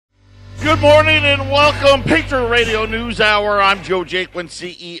Good morning and welcome, Patriot Radio News Hour. I'm Joe Jaquin,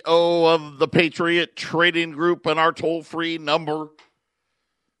 CEO of the Patriot Trading Group, and our toll-free number,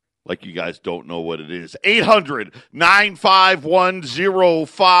 like you guys don't know what it is,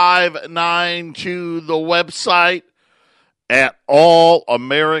 800-951-0592, the website at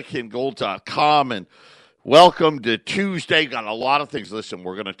allamericangold.com. And welcome to Tuesday. Got a lot of things. Listen,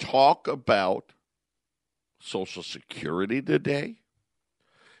 we're going to talk about Social Security today.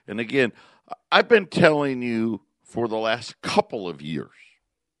 And again, I've been telling you for the last couple of years,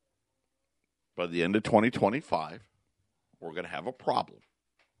 by the end of 2025, we're going to have a problem.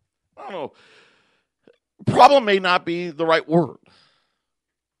 I don't know. Problem may not be the right word,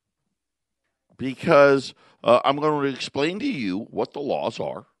 because I'm going to explain to you what the laws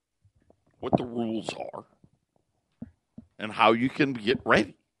are, what the rules are, and how you can get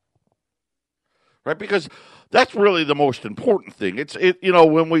ready. Right? Because that's really the most important thing.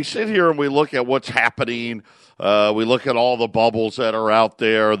 When we sit here and we look at what's happening, we look at all the bubbles that are out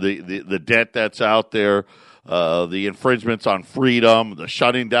there, the debt that's out there, the infringements on freedom, the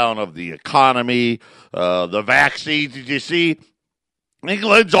shutting down of the economy, the vaccines. Did you see?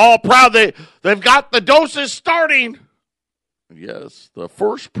 England's all proud. They've got the doses starting. Yes, the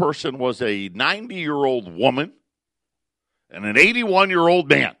first person was a 90-year-old woman and an 81-year-old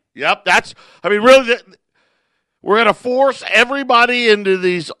man. Yep, really, we're going to force everybody into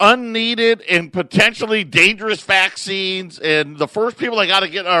these unneeded and potentially dangerous vaccines, and the first people that got to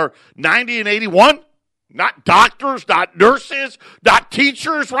get are 90 and 81? Not doctors, not nurses, not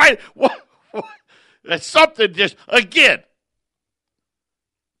teachers, right? That's something just, again,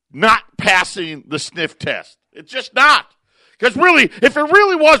 not passing the sniff test. It's just not. Because really, if it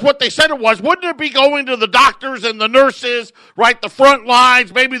really was what they said it was, wouldn't it be going to the doctors and the nurses, right, the front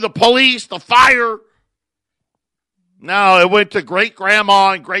lines, maybe the police, the fire? No, it went to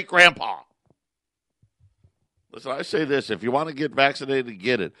great-grandma and great-grandpa. Listen, I say this, if you want to get vaccinated,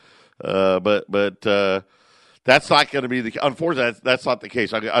 get it. But that's not going to be unfortunately, that's not the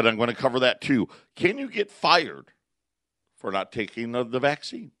case. I'm going to cover that too. Can you get fired for not taking the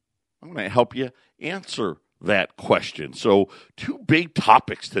vaccine? I'm going to help you answer that question. So, two big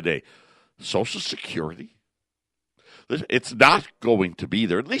topics today. Social Security. It's not going to be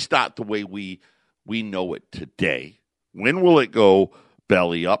there, at least not the way we know it today. When will it go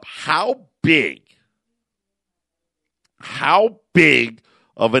belly up? How big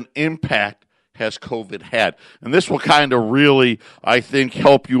of an impact has COVID had? And this will kind of really, I think,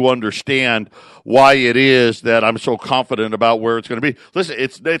 help you understand why it is that I'm so confident about where it's going to be. Listen,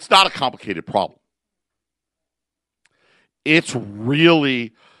 it's not a complicated problem. It's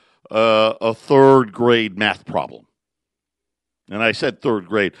really a third grade math problem. And I said third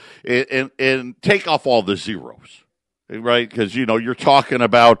grade. And take off all the zeros, right? Because, you're talking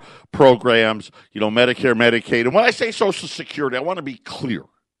about programs, Medicare, Medicaid. And when I say Social Security, I want to be clear.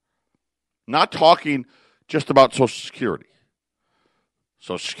 I'm not talking just about Social Security.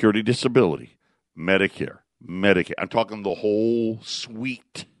 Social Security disability, Medicare, Medicaid. I'm talking the whole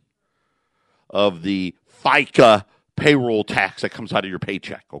suite of the FICA payroll tax that comes out of your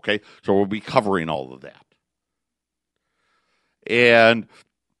paycheck, okay? So we'll be covering all of that. And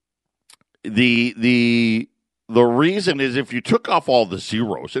the reason is if you took off all the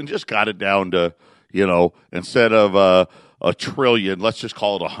zeros and just got it down to, instead of a trillion, let's just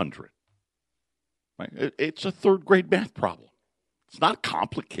call it 100. Right? It's a third grade math problem. It's not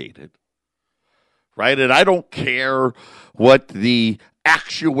complicated, right? And I don't care what the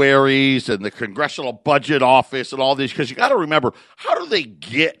actuaries and the Congressional Budget Office and all these, because you got to remember, how do they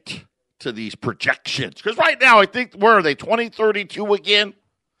get to these projections? Because right now, I think, where are they, 2032 again?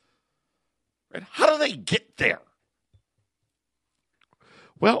 Right? How do they get there?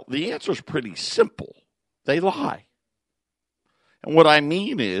 Well, the answer is pretty simple. They lie. And what I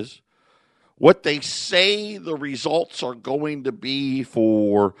mean is, what they say the results are going to be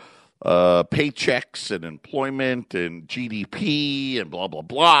for paychecks and employment and GDP and blah, blah,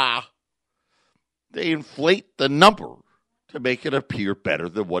 blah, they inflate the number to make it appear better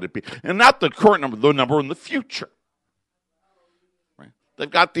than what it be. And not the current number, the number in the future. Right? They've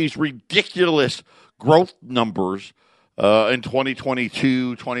got these ridiculous growth numbers in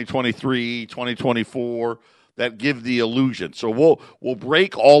 2022, 2023, 2024 that give the illusion. So we'll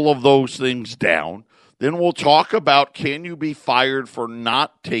break all of those things down. Then we'll talk about, can you be fired for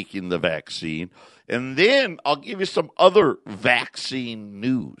not taking the vaccine? And then I'll give you some other vaccine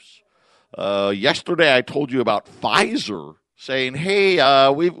news. Yesterday I told you about Pfizer saying, hey,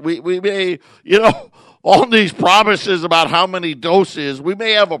 we may, all these promises about how many doses, we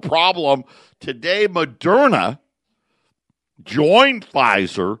may have a problem. Today, Moderna joined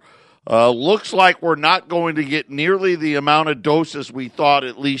Pfizer Looks like we're not going to get nearly the amount of doses we thought,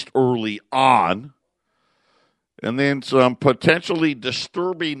 at least early on. And then some potentially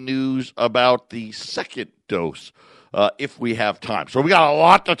disturbing news about the second dose, if we have time. So we got a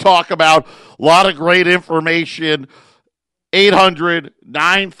lot to talk about, a lot of great information.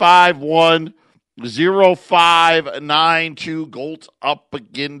 800-951-0592. Golt's up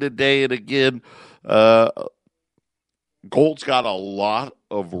again today and again. Golt's got a lot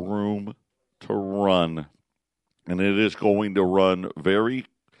of room to run, and it is going to run very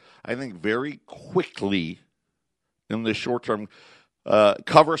quickly in the short term.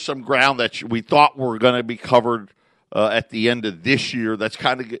 Cover some ground that we thought were going to be covered at the end of this year.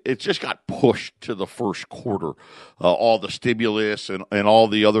 It just got pushed to the first quarter. All the stimulus and all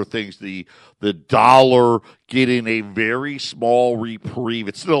the other things, the dollar getting a very small reprieve.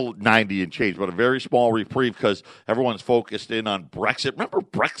 It's still 90 and change, but a very small reprieve because everyone's focused in on Brexit. Remember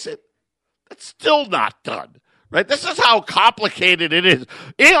Brexit? That's still not done. Right? This is how complicated it is.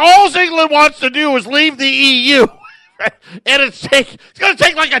 All England wants to do is leave the EU. Right? And it's going to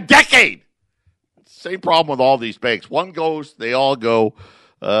take like a decade. Same problem with all these banks. One goes, they all go,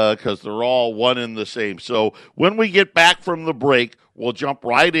 because they're all one and the same. So when we get back from the break, we'll jump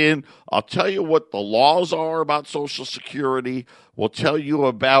right in. I'll tell you what the laws are about Social Security. We'll tell you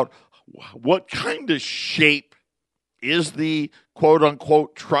about what kind of shape is the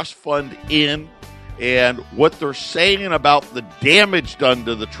quote-unquote trust fund in, and what they're saying about the damage done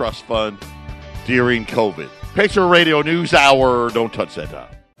to the trust fund during COVID. Patriot Radio News Hour. Don't touch that dial.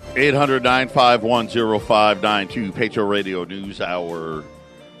 800-951-0592, Patriot Radio News Hour.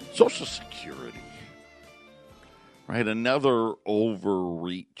 Social Security. Right, another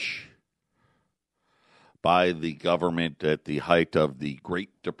overreach by the government at the height of the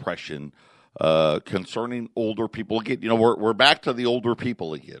Great Depression concerning older people. Again, we're back to the older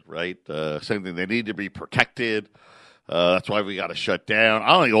people again, right? Same thing, they need to be protected. That's why we got to shut down.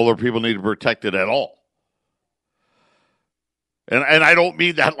 I don't think older people need to be protected at all. And I don't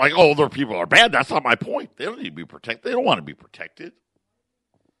mean that like older people are bad. That's not my point. They don't need to be protected. They don't want to be protected.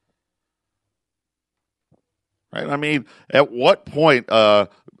 Right? I mean, at what point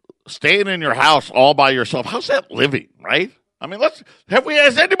staying in your house all by yourself, how's that living, right? I mean,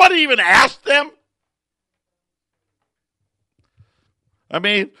 has anybody even asked them? I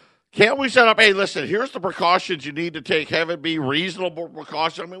mean, can't we set up, hey, listen, here's the precautions you need to take. Have it be reasonable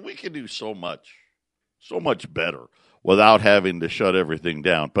precautions. I mean, we can do so much better without having to shut everything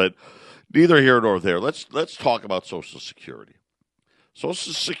down. But neither here nor there. Let's talk about Social Security.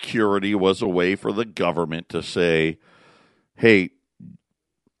 Social Security was a way for the government to say, hey,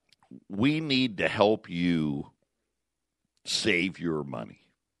 we need to help you save your money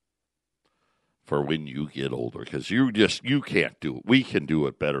for when you get older, because you can't do it. We can do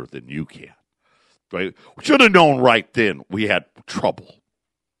it better than you can. Right? We should have known right then we had trouble.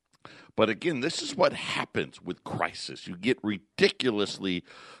 But again, this is what happens with crisis. You get ridiculously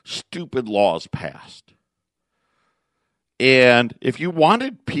stupid laws passed. And if you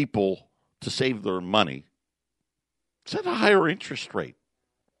wanted people to save their money, set a higher interest rate.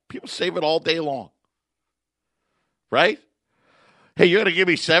 People save it all day long. Right? Hey, you're going to give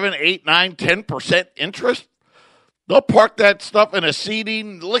me 7, 8, 9, 10% interest? They'll park that stuff in a CD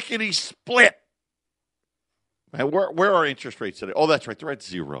lickety split. And where are interest rates today? Oh, that's right. They're at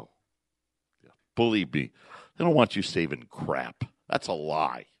 0. Believe me, they don't want you saving crap. That's a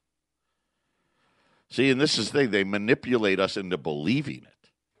lie. See, and this is the thing. They manipulate us into believing it.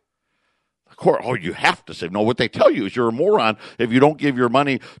 Of course, you have to save. No, what they tell you is you're a moron if you don't give your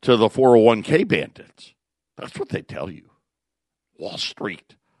money to the 401k bandits. That's what they tell you. Wall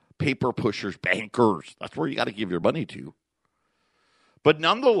Street, paper pushers, bankers. That's where you got to give your money to. But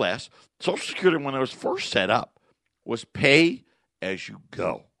nonetheless, Social Security, when it was first set up, was pay as you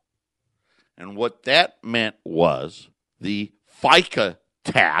go. And what that meant was the FICA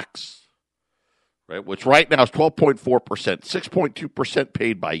tax, right, which right now is 12.4%, 6.2%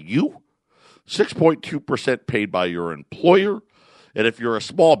 paid by you, 6.2% paid by your employer. And if you're a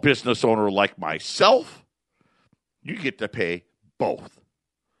small business owner like myself, you get to pay both,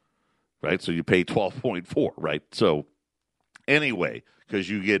 right? So you pay 12.4, right? So anyway, because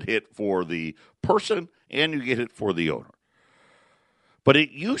you get hit for the person and you get hit for the owner. But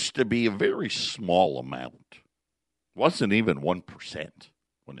it used to be a very small amount. It wasn't even 1%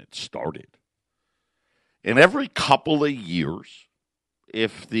 when it started. And every couple of years,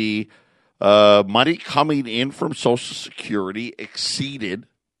 if the money coming in from Social Security exceeded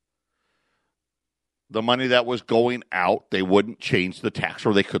the money that was going out, they wouldn't change the tax,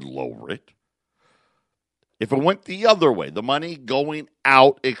 or they could lower it. If it went the other way, the money going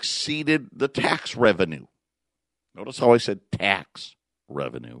out exceeded the tax revenue. Notice how I said tax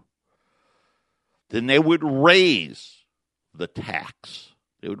revenue. Then they would raise the tax.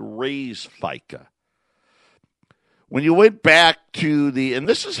 They would raise FICA. When you went back to and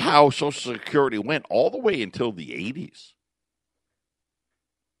this is how Social Security went all the way until the 80s.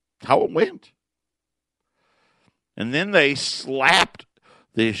 How it went. And then they slapped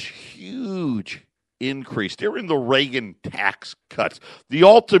this huge increase during the Reagan tax cuts, the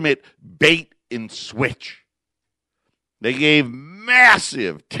ultimate bait and switch. They gave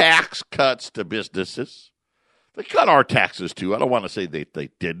massive tax cuts to businesses. They cut our taxes too. I don't want to say they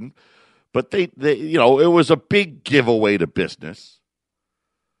didn't, but they it was a big giveaway to business.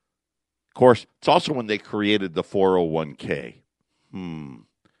 Of course, it's also when they created the 401k.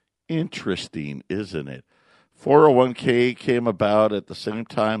 Interesting, isn't it? 401k came about at the same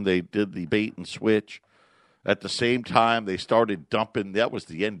time they did the bait and switch. At the same time, they started dumping. That was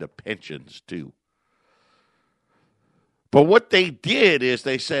the end of pensions, too. But what they did is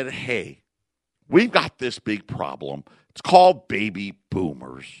they said, hey, we've got this big problem. It's called baby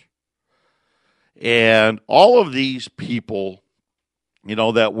boomers. And all of these people,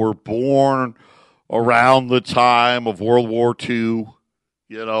 that were born around the time of World War II,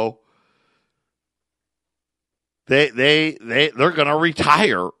 they're going to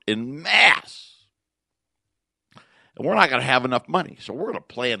retire in mass. And we're not going to have enough money, so we're going to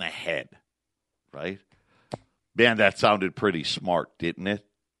plan ahead, right? Man, that sounded pretty smart, didn't it?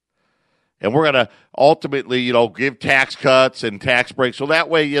 And we're going to ultimately, give tax cuts and tax breaks, so that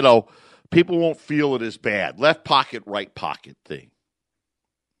way, people won't feel it as bad. Left pocket, right pocket thing.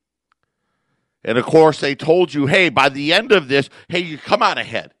 And, of course, they told you, hey, by the end of this, hey, you come out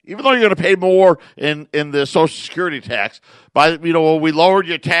ahead. Even though you're going to pay more in the Social Security tax, we lowered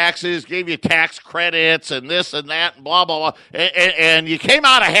your taxes, gave you tax credits and this and that and blah, blah, blah, and you came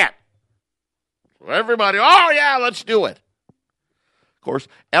out ahead. Everybody, oh, yeah, let's do it. Of course,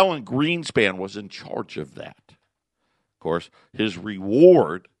 Alan Greenspan was in charge of that. Of course, his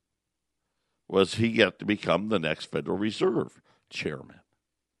reward was he got to become the next Federal Reserve chairman.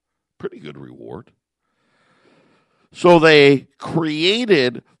 Pretty good reward. So they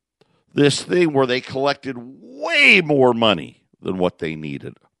created this thing where they collected way more money than what they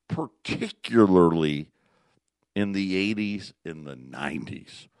needed, particularly in the 80s and the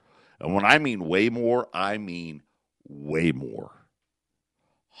 90s. And when I mean way more, I mean way more.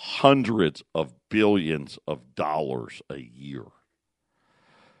 Hundreds of billions of dollars a year.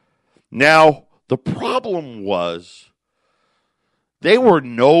 Now, the problem was they were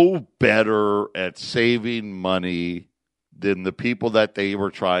no better at saving money than the people that they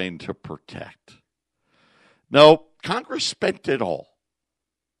were trying to protect. No, Congress spent it all.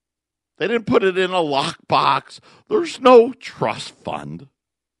 They didn't put it in a lockbox. There's no trust fund.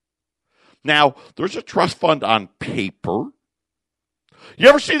 Now, there's a trust fund on paper. You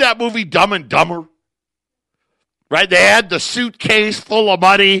ever see that movie Dumb and Dumber? Right? They had the suitcase full of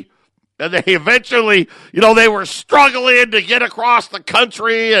money. And they eventually, they were struggling to get across the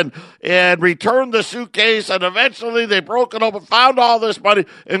country and return the suitcase. And eventually they broke it open, found all this money,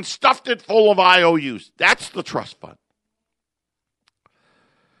 and stuffed it full of IOUs. That's the trust fund.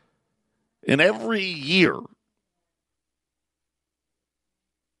 And every year,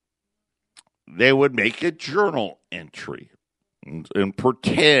 they would make a journal entry and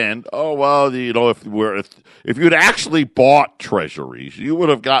pretend, oh, well, if you'd actually bought treasuries, you would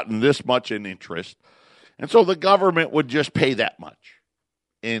have gotten this much in interest. And so the government would just pay that much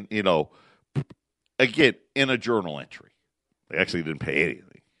in, again, in a journal entry. They actually didn't pay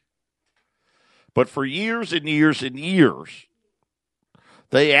anything. But for years and years and years,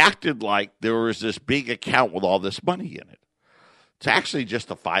 they acted like there was this big account with all this money in it. It's actually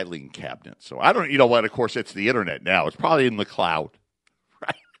just a filing cabinet. So I don't, of course, it's the internet now. It's probably in the cloud,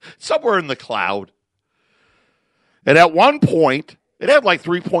 right? Somewhere in the cloud. And at one point, it had like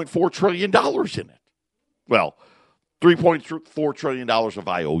 $3.4 trillion in it. Well, $3.4 trillion of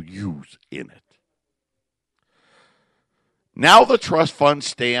IOUs in it. Now the trust fund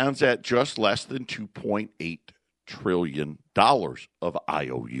stands at just less than $2.8 trillion of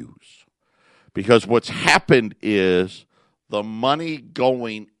IOUs. Because what's happened is the money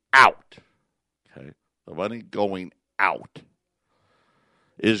going out, the money going out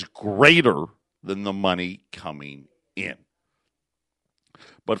is greater than the money coming in.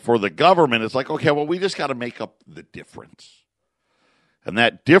 But for the government, it's like, okay, well, we just got to make up the difference. And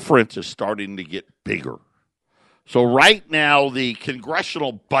that difference is starting to get bigger. So right now, the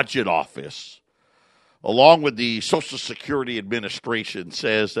Congressional Budget Office, along with the Social Security Administration,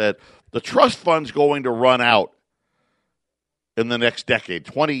 says that The trust fund's going to run out in the next decade,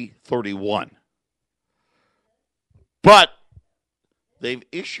 2031. But they've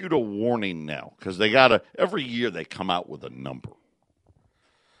issued a warning now because every year they come out with a number.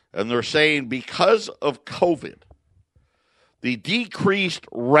 And they're saying because of COVID, the decreased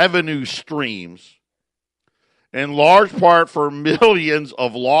revenue streams, in large part for millions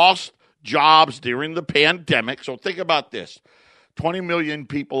of lost jobs during the pandemic. So think about this, 20 million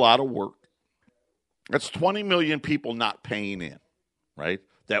people out of work. That's 20 million people not paying in, right?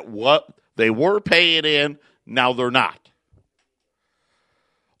 That what they were paying in, now they're not.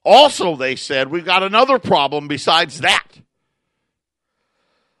 Also, they said, we've got another problem besides that.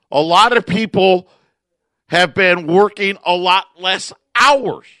 A lot of people have been working a lot less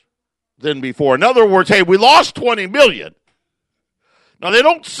hours than before. In other words, hey, we lost 20 million. Now, they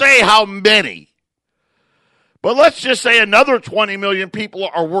don't say how many, but let's just say another 20 million people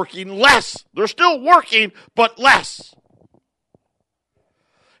are working less. They're still working, but less.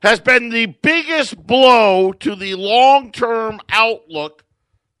 Has been the biggest blow to the long-term outlook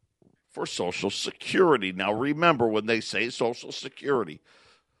for Social Security. Now, remember, when they say Social Security,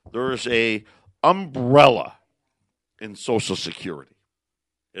 there's a umbrella in Social Security.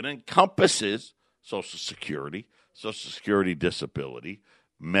 It encompasses Social Security, Social Security disability,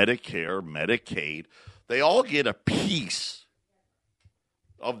 Medicare, Medicaid. They all get a piece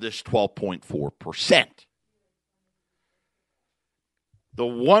of this 12.4%. The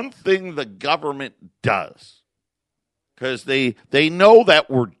one thing the government does, because they know that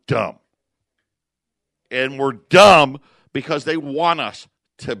we're dumb, and we're dumb because they want us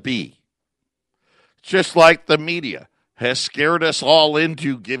to be. Just like the media has scared us all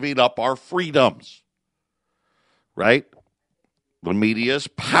into giving up our freedoms, right? The media is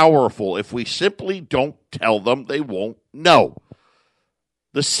powerful. If we simply don't tell them, they won't know.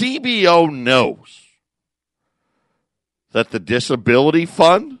 The CBO knows that the disability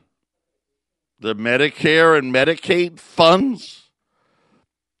fund, the Medicare and Medicaid funds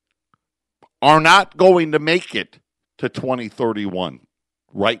are not going to make it to 2031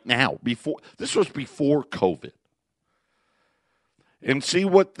 right now. This was before COVID. And see,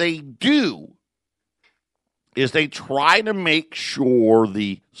 what they do is they try to make sure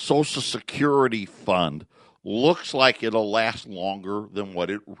the Social Security fund looks like it'll last longer than what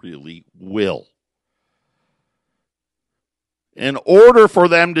it really will. In order for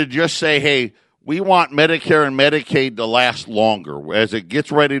them to just say, hey, we want Medicare and Medicaid to last longer as it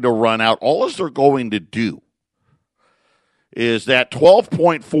gets ready to run out, all they're going to do is that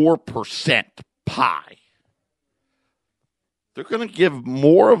 12.4% pie. They're going to give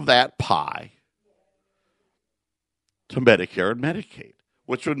more of that pie to Medicare and Medicaid,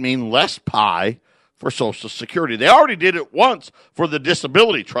 which would mean less pie for Social Security. They already did it once for the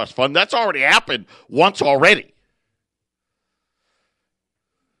Disability Trust Fund. That's already happened once already.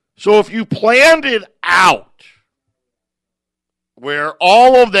 So if you planned it out where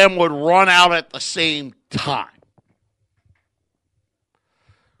all of them would run out at the same time,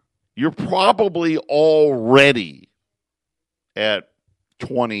 you're probably already at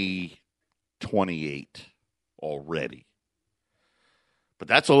 2028 already. But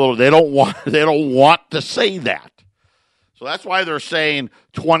that's a little, they don't want to say that. So that's why they're saying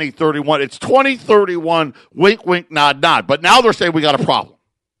 2031. It's 2031, wink, wink, nod, nod. But now they're saying we got a problem.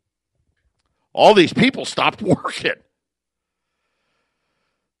 All these people stopped working.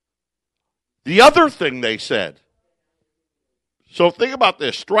 The other thing they said, so think about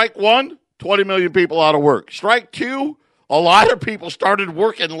this. Strike one, 20 million people out of work. Strike two, a lot of people started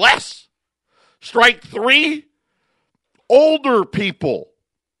working less. Strike three, older people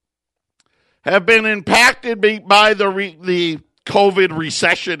have been impacted by the COVID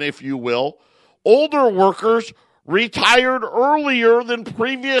recession, if you will. Older workers retired earlier than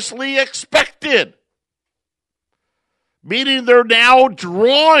previously expected, meaning they're now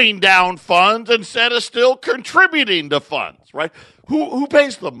drawing down funds instead of still contributing to funds, right? Who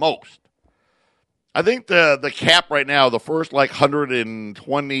pays the most? I think the cap right now, the first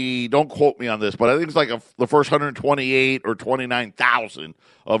 120, don't quote me on this, but I think it's the first 128 or 29,000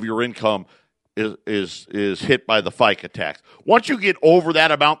 of your income is hit by the FICA tax. Once you get over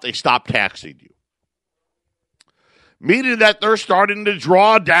that amount, they stop taxing you. Meaning that they're starting to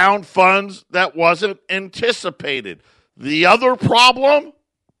draw down funds that wasn't anticipated. The other problem,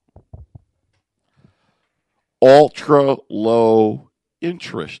 ultra low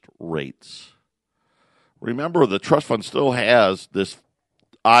interest rates. Remember, the trust fund still has this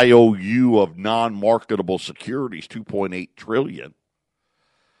IOU of non-marketable securities, $2.8 trillion.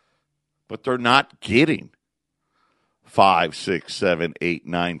 But they're not getting 5, 6, 7, 8,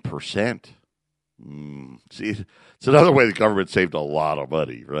 9%. See, it's another way the government saved a lot of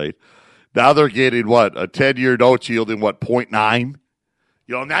money, right? Now they're getting what? A 10-year note yielding what, 0.9?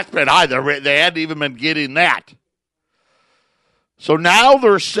 And that's been high. They hadn't even been getting that. So now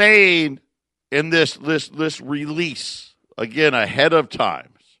they're saying in this release, again, ahead of times,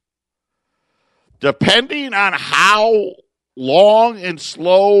 depending on how long and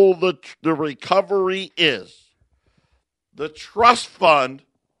slow the recovery is, the trust fund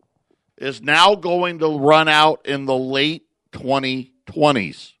is now going to run out in the late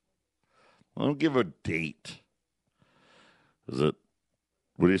 2020s. I don't give a date. Is it,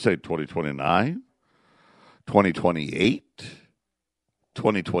 what do you say, 2029? 2028?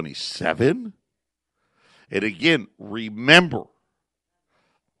 2027? And again, remember,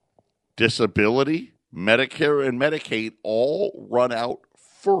 disability, Medicare, and Medicaid all run out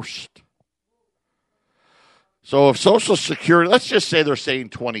first. So if Social Security, let's just say they're saying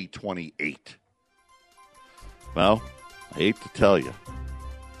 2028. Well, I hate to tell you,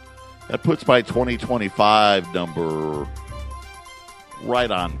 that puts my 2025 number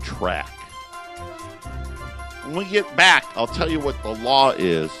right on track. When we get back, I'll tell you what the law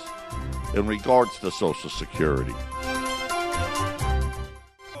is in regards to Social Security.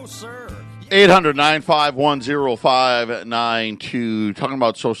 Oh, sir. 800-951-0592. Talking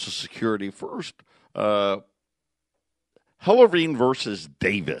about Social Security first. Hellerveen versus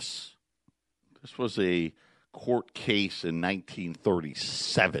Davis. This was a court case in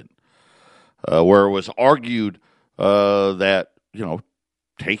 1937 where it was argued that,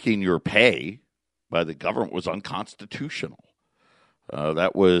 taking your pay by the government was unconstitutional.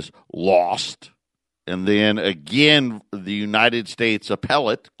 That was lost. And then again, the United States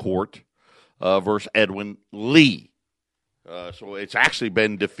Appellate Court versus Edwin Lee. So it's actually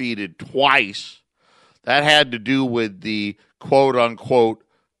been defeated twice. That had to do with the quote-unquote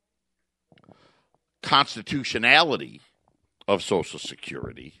constitutionality of Social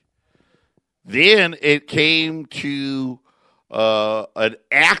Security. Then it came to an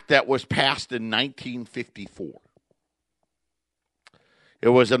act that was passed in 1954. It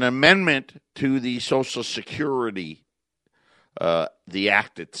was an amendment to the Social Security, the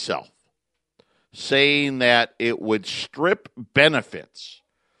act itself, saying that it would strip benefits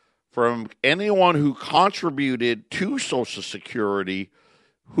from anyone who contributed to Social Security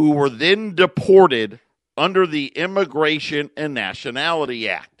who were then deported under the Immigration and Nationality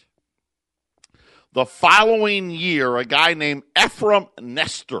Act. The following year, a guy named Ephraim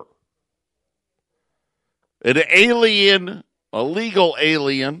Nestor, an alien, a legal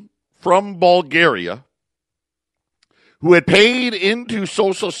alien from Bulgaria, who had paid into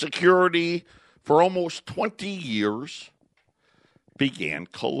Social Security for almost 20 years, began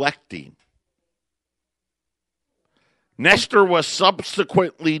collecting. Nestor was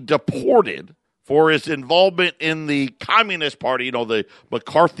subsequently deported for his involvement in the Communist Party, the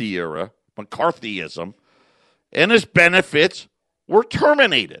McCarthy era, McCarthyism, and his benefits were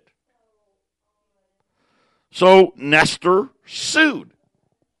terminated. So Nestor sued,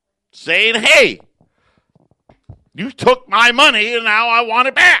 saying, hey, you took my money and now I want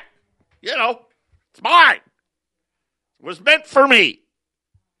it back. It's mine. It was meant for me.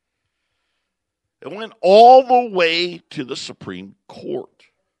 It went all the way to the Supreme Court.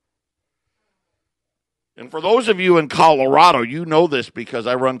 And for those of you in Colorado, you know this because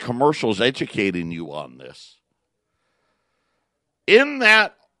I run commercials educating you on this. In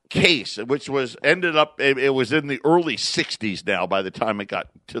that case, which was ended up, it was in the early 60s now by the time it got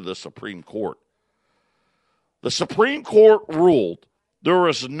to the Supreme Court. The Supreme Court ruled there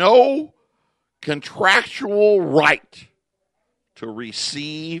is no contractual right to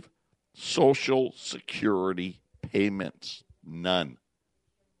receive Social Security payments. None.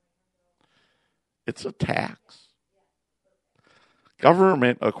 It's a tax.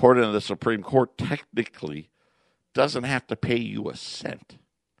 Government, according to the Supreme Court, technically doesn't have to pay you a cent.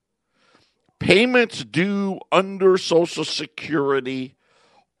 Payments due under Social Security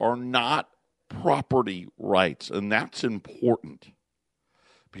are not property rights, and that's important.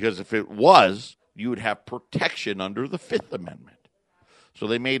 Because if it was, you would have protection under the Fifth Amendment. So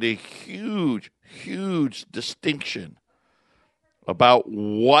they made a huge, huge distinction about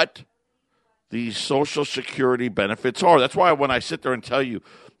what these Social Security benefits are. That's why when I sit there and tell you,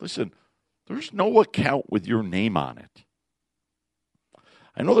 listen, there's no account with your name on it.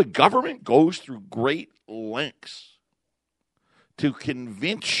 I know the government goes through great lengths to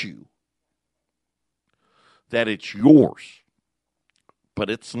convince you that it's yours, but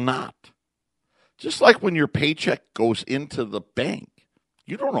it's not. Just like when your paycheck goes into the bank,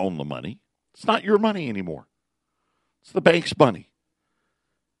 you don't own the money. It's not your money anymore. It's the bank's money.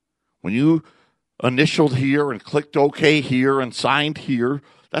 When you initialed here and clicked OK here and signed here,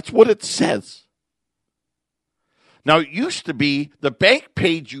 that's what it says. Now, it used to be the bank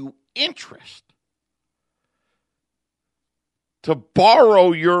paid you interest to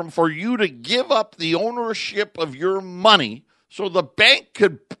borrow for you to give up the ownership of your money so the bank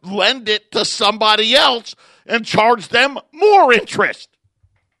could lend it to somebody else and charge them more interest.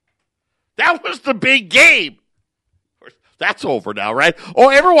 That was the big game. That's over now, right? Oh,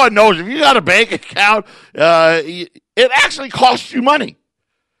 everyone knows if you got a bank account, it actually costs you money.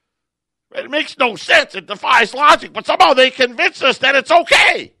 It makes no sense. It defies logic, but somehow they convince us that it's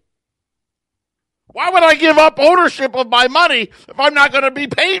okay. Why would I give up ownership of my money if I'm not going to be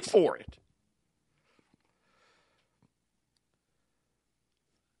paid for it?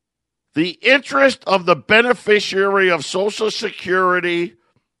 The interest of the beneficiary of Social Security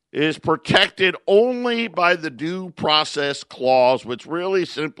is protected only by the due process clause, which really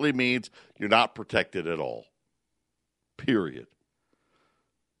simply means you're not protected at all. Period.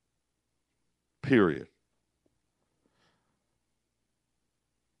 Period.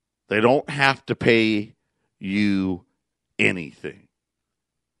 They don't have to pay you anything.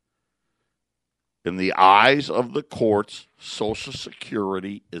 In the eyes of the courts, Social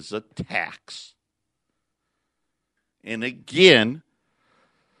Security is a tax. And again,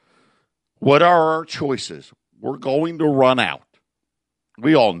 what are our choices? We're going to run out.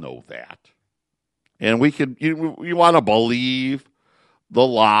 We all know that. And we can, you want to believe the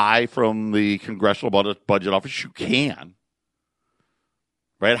lie from the Congressional Budget Office? You can.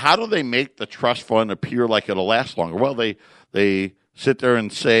 Right? How do they make the trust fund appear like it'll last longer? Well, they sit there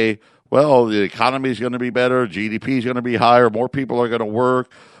and say, well, the economy is going to be better, GDP is going to be higher, more people are going to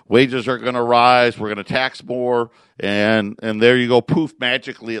work, wages are going to rise, we're going to tax more, and there you go, poof,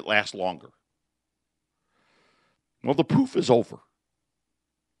 magically it lasts longer. Well, the poof is over.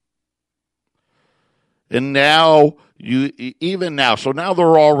 And now, so now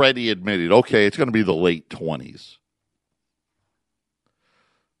they're already admitted, okay, it's going to be the late 20s.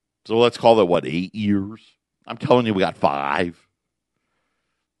 So let's call it, 8 years? I'm telling you, we got 5.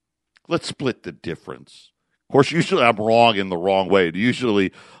 Let's split the difference. Of course, usually I'm wrong in the wrong way.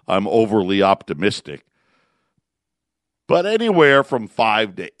 Usually I'm overly optimistic. But anywhere from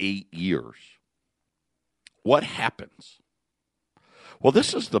 5 to 8 years. What happens? Well,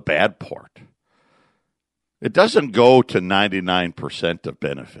 this is the bad part. It doesn't go to 99% of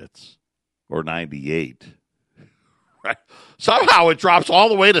benefits or 98%. Right? Somehow it drops all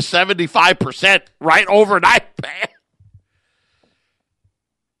the way to 75% right overnight.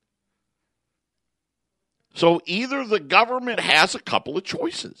 So either the government has a couple of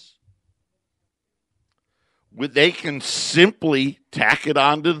choices. They can simply tack it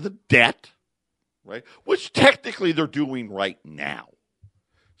onto the debt, right? Which technically they're doing right now.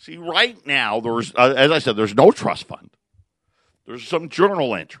 See, right now, there's, as I said, there's no trust fund. There's some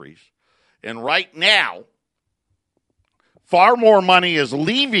journal entries. And right now, far more money is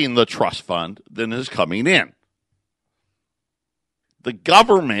leaving the trust fund than is coming in. The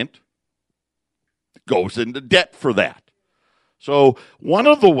government goes into debt for that. So one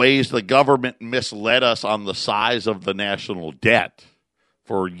of the ways the government misled us on the size of the national debt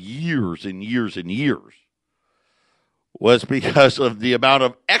for years and years and years was because of the amount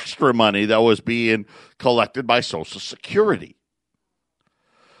of extra money that was being collected by Social Security.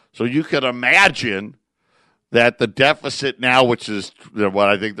 So you can imagine that the deficit now, which is what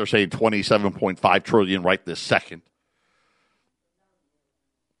I think they're saying $27.5 trillion right this second.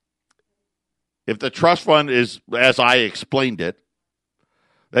 If the trust fund is, as I explained it,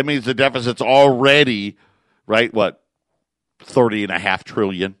 that means the deficit's already, right, $30.5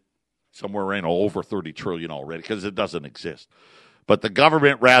 trillion, somewhere in over $30 trillion already, because it doesn't exist. But the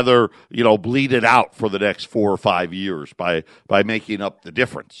government rather, bleed it out for the next 4 or 5 years by making up the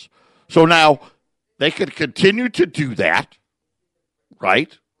difference. So now they could continue to do that,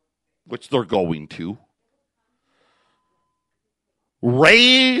 right, which they're going to.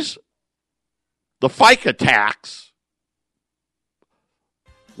 Raise the FICA tax,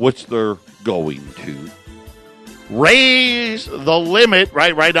 which they're going to. Raise the limit,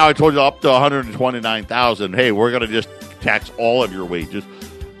 right? Right now I told you up to $129,000. Hey, we're going to just tax all of your wages,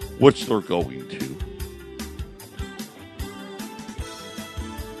 which they're going to.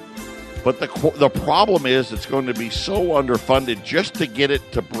 But the problem is it's going to be so underfunded just to get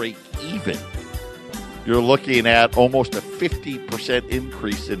it to break even. You're looking at almost a 50%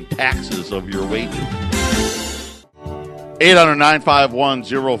 increase in taxes of your wages.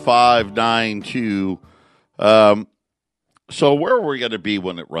 800-951-0592. So where are we going to be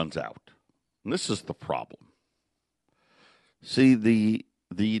when it runs out? And this is the problem. See,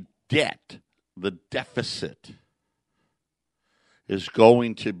 the debt, the deficit is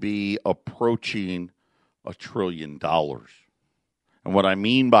going to be approaching $1 trillion. And what I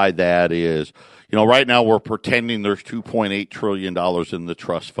mean by that is, right now we're pretending there's $2.8 trillion in the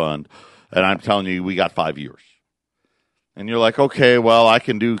trust fund, and I'm telling you, we got 5 years. And you're like, okay, well, I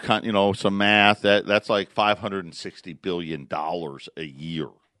can do, some math. That's like $560 billion a year.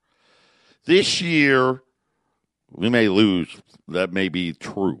 This year, we may lose. That may be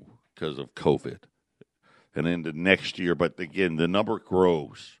true because of COVID. And into next year, but again, the number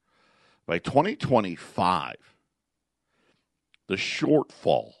grows. By 2025, the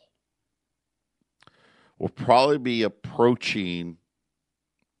shortfall will probably be approaching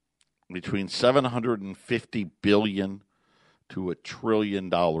between $750 billion to $1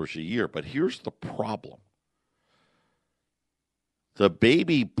 trillion a year. But here's the problem. The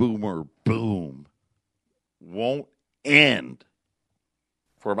baby boomer boom won't end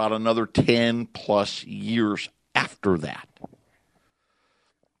for about another 10 plus years after that.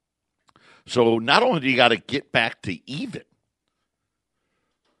 So not only do you got to get back to even,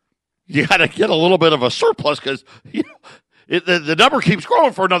 you got to get a little bit of a surplus because the number keeps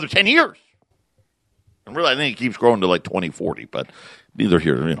growing for another 10 years. And really, I think it keeps growing to like 2040, but neither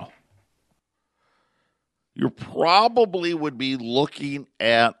here, You probably would be looking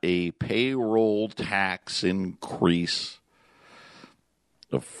at a payroll tax increase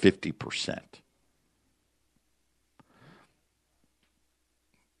of 50%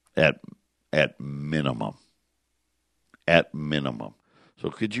 at minimum. At minimum. So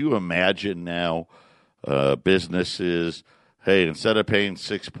could you imagine now businesses, hey, instead of paying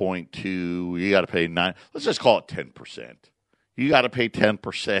 6.2, you got to pay 9. Let's just call it 10%. You got to pay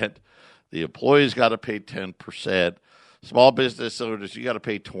 10%. The employees got to pay 10%. Small business owners, you got to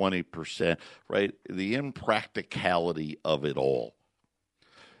pay 20%, right? The impracticality of it all.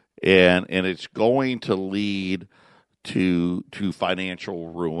 And it's going to lead to financial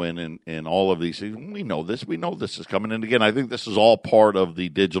ruin and all of these things. We know this. We know this is coming. And again, I think this is all part of the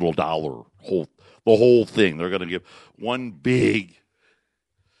digital dollar, the whole thing. They're going to give one big,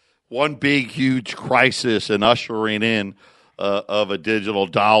 huge crisis and ushering in of a digital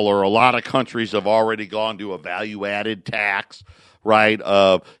dollar. A lot of countries have already gone to a value-added tax, right?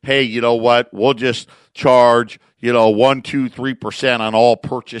 Of, hey, you know what? We'll just charge, 1, 2, 3% on all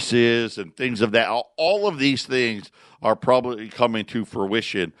purchases and things of that. All of these things are probably coming to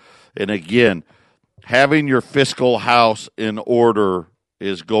fruition. And again, having your fiscal house in order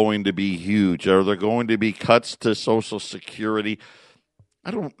is going to be huge. Are there going to be cuts to Social Security? I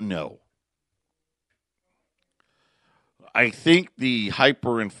don't know. I think the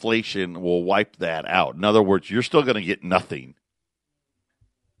hyperinflation will wipe that out. In other words, you're still going to get nothing,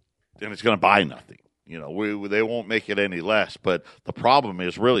 and it's going to buy nothing. They won't make it any less. But the problem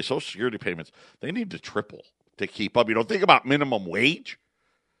is really Social Security payments, they need to triple to keep up. Think about minimum wage,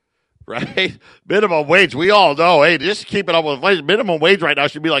 right? Minimum wage, we all know, hey, just keeping up with inflation, minimum wage right now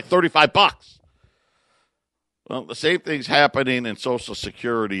should be like $35. Well, the same thing's happening in Social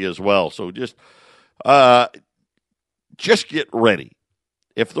Security as well. So just get ready.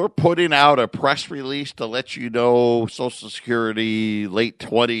 If they're putting out a press release to let you know Social Security late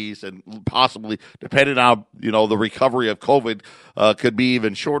 20s and possibly, depending on, the recovery of COVID, could be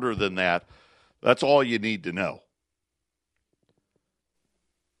even shorter than that, that's all you need to know.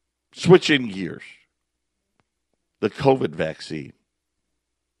 Switching gears. The COVID vaccine.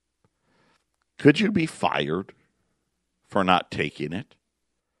 Could you be fired for not taking it?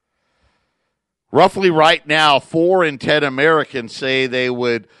 Roughly right now, 4 in 10 Americans say they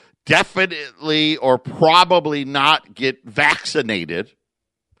would definitely or probably not get vaccinated.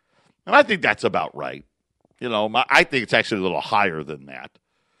 And I think that's about right. I think it's actually a little higher than that.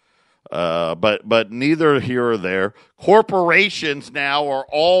 But neither here or there. Corporations now are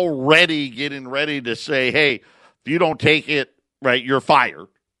already getting ready to say, hey, if you don't take it, right, you're fired.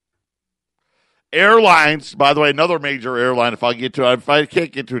 Airlines, by the way, another major airline, if I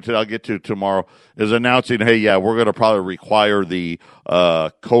can't get to it today, I'll get to it tomorrow, is announcing, hey, yeah, we're going to probably require the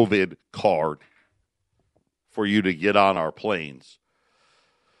COVID card for you to get on our planes.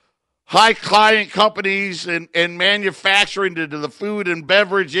 High client companies and manufacturing to the food and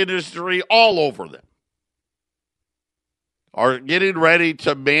beverage industry, all over them, are getting ready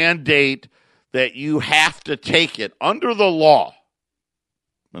to mandate that you have to take it under the law.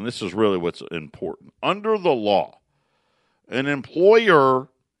 And this is really what's important. Under the law, an employer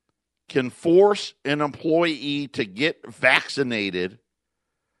can force an employee to get vaccinated,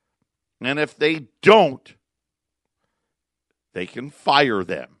 and if they don't, they can fire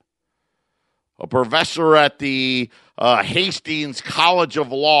them. A professor at the Hastings College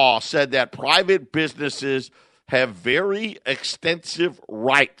of Law said that private businesses have very extensive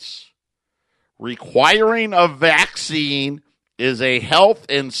rights. Requiring a vaccine is a health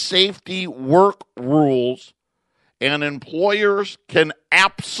and safety work rules, and employers can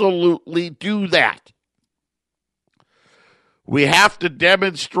absolutely do that. We have to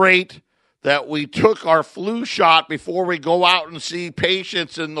demonstrate that we took our flu shot before we go out and see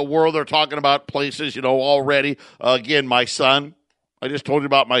patients in the world. They're talking about places, already. Again, my son. I just told you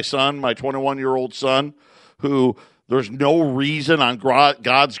about my son, my 21-year-old son, who there's no reason on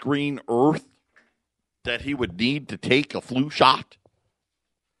God's green earth that he would need to take a flu shot.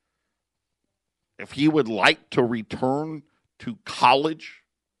 If he would like to return to college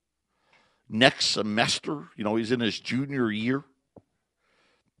next semester, he's in his junior year,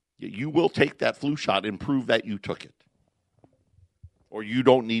 you will take that flu shot and prove that you took it. Or you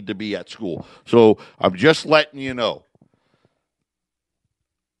don't need to be at school. So I'm just letting you know.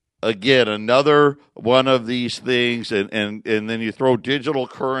 Again, another one of these things, and then you throw digital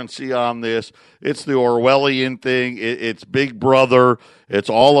currency on this. It's the Orwellian thing. It's Big Brother.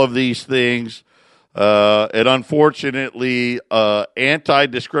 It's all of these things. And unfortunately,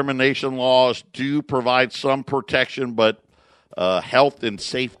 anti-discrimination laws do provide some protection, but health and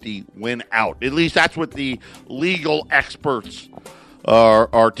safety win out. At least that's what the legal experts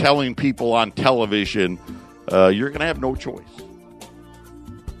are telling people on television. You're going to have no choice.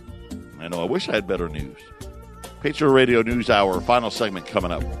 I know. I wish I had better news. Patriot Radio News Hour, final segment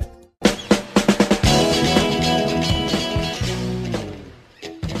coming up.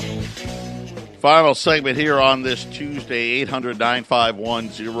 Final segment here on this Tuesday,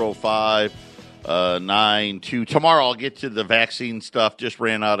 800-951-0592. Tomorrow I'll get to the vaccine stuff. Just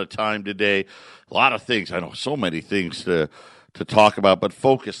ran out of time today. A lot of things. I know so many things to talk about, but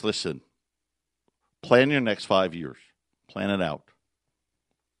focus, listen. Plan your next 5 years. Plan it out.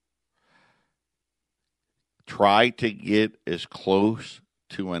 Try to get as close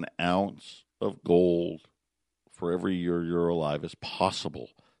to an ounce of gold for every year you're alive as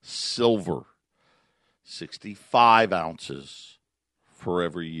possible. Silver, 65 ounces for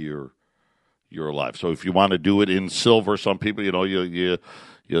every year you're alive. So if you want to do it in silver, some people, you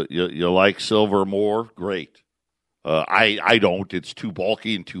like silver more, great. I don't. It's too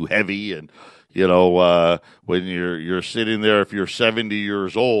bulky and too heavy, and when you're sitting there, if you're 70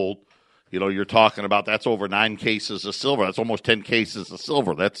 years old, you're talking about that's over 9 cases of silver. That's almost 10 cases of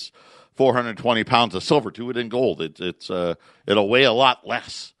silver. That's 420 pounds of silver. Do it in gold. It'll weigh a lot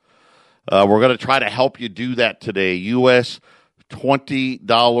less. We're going to try to help you do that today. U.S.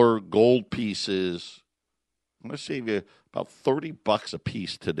 $20 gold pieces. I'm going to save you about $30 a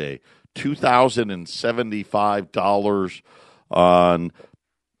piece today. $2,075 on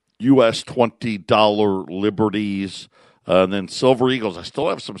U.S. $20 Liberties. And then Silver Eagles. I still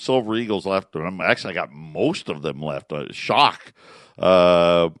have some Silver Eagles left. I got most of them left. Shock.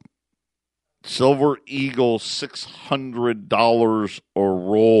 Silver Eagles, $600 a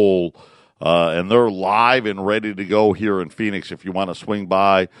roll. And they're live and ready to go here in Phoenix if you want to swing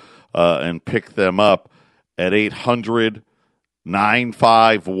by and pick them up at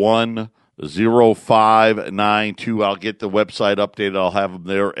 800-951-0592. I'll get the website updated. I'll have them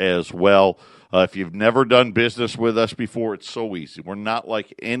there as well. If you've never done business with us before, it's so easy. We're not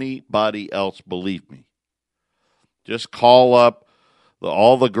like anybody else, believe me. Just call up.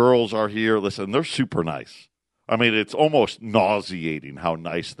 All the girls are here. Listen, they're super nice. I mean, it's almost nauseating how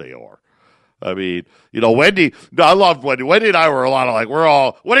nice they are. I mean, Wendy, I loved Wendy. Wendy and I were a lot of we're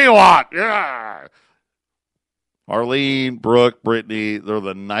all, what do you want? Yeah. Arlene, Brooke, Brittany, they're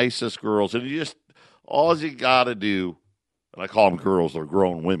the nicest girls. And all you got to do, and I call them girls, they're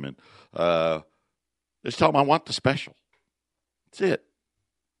grown women, just tell them I want the special. That's it.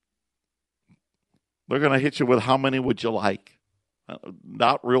 They're going to hit you with how many would you like?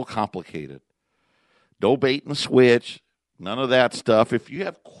 Not real complicated. No bait and switch. None of that stuff. If you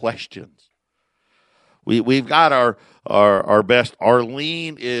have questions, we've got our best.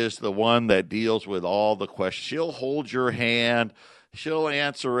 Arlene is the one that deals with all the questions. She'll hold your hand. She'll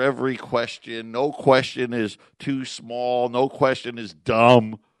answer every question. No question is too small. No question is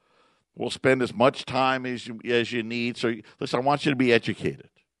dumb. We'll spend as much time as you need. So, listen, I want you to be educated.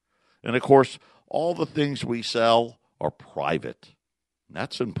 And, of course, all the things we sell are private. And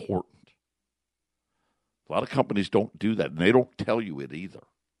that's important. A lot of companies don't do that, and they don't tell you it either.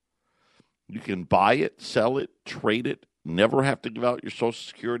 You can buy it, sell it, trade it, never have to give out your Social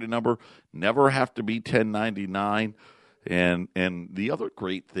Security number, never have to be 1099. And the other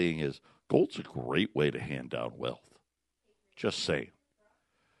great thing is gold's a great way to hand down wealth. Just saying.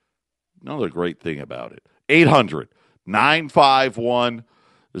 another great thing about it.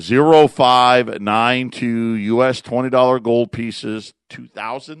 800-951-0592. U.S. $20 gold pieces,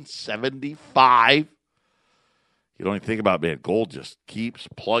 2,075. You don't even think about, man, gold just keeps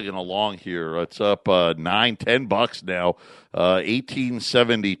plugging along here. It's up $9-10 now,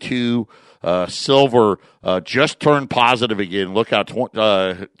 1872. Silver just turned positive again. Look out,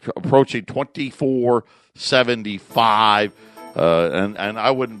 approaching 24.75. And I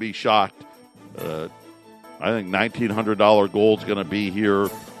wouldn't be shocked. I think $1,900 gold's going to be here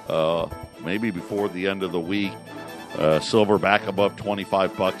maybe before the end of the week. Silver back above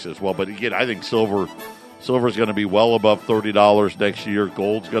 $25 as well. But again, I think silver's going to be well above $30 next year.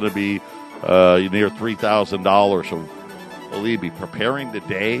 Gold's going to be near $3,000. So believe me, preparing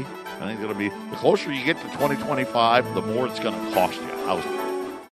today, I think it's going to be the closer you get to 2025, the more it's going to cost you.